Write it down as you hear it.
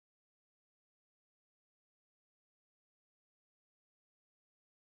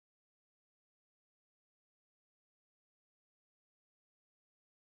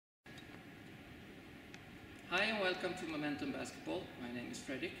Hi and welcome to Momentum Basketball. My name is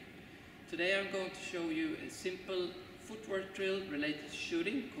Fredrik. Today I'm going to show you a simple footwork drill related to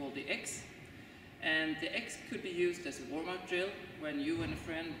shooting called the X. And the X could be used as a warm-up drill when you and a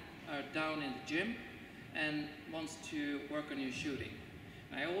friend are down in the gym and wants to work on your shooting.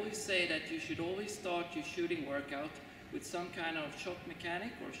 And I always say that you should always start your shooting workout with some kind of shot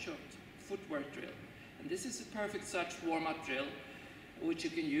mechanic or shot footwork drill. And this is a perfect such warm-up drill which you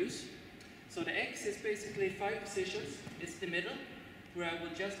can use. So the X is basically 5 positions. It's the middle, where I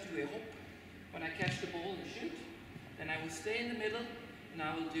will just do a hop when I catch the ball and shoot. Then I will stay in the middle, and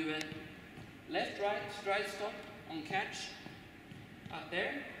I will do a left, right, stride, stop on catch, up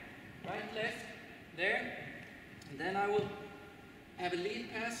there, right, left, there. And then I will have a lead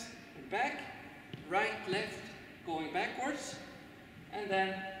pass, back, right, left, going backwards, and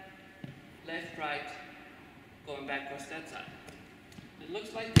then left, right, going backwards that side. It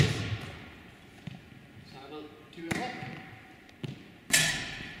looks like this. So I will do a hop.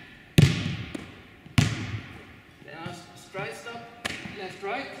 Then I'll stride stop, left,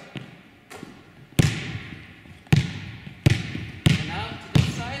 right. And now to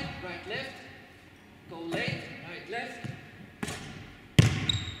this side, right, left. Go late, right, left.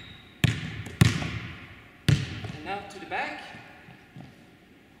 And now to the back.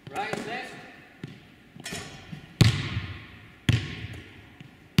 Right, left.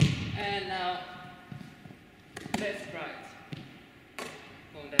 And now left, right,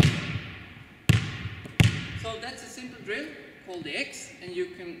 going that way. So that's a simple drill called the X, and you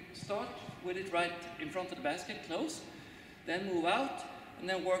can start with it right in front of the basket, close, then move out, and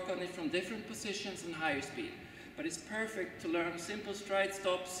then work on it from different positions and higher speed. But it's perfect to learn simple stride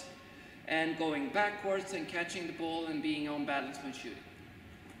stops and going backwards and catching the ball and being on balance when shooting.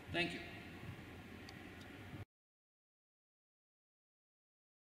 Thank you.